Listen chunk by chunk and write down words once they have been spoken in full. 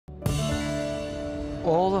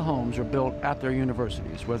All the homes are built at their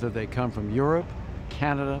universities, whether they come from Europe,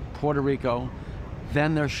 Canada, Puerto Rico,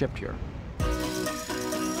 then they're shipped here.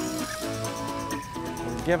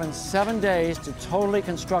 We're given 7 days to totally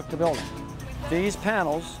construct the building. These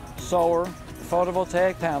panels, solar,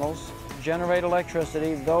 photovoltaic panels, generate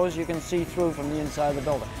electricity. Those you can see through from the inside of the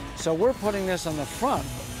building. So we're putting this on the front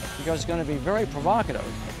because it's going to be very provocative.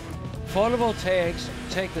 Photovoltaics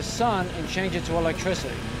take the sun and change it to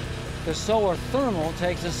electricity. The solar thermal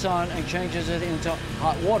takes the sun and changes it into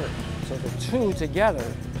hot water. So the two together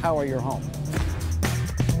power your home.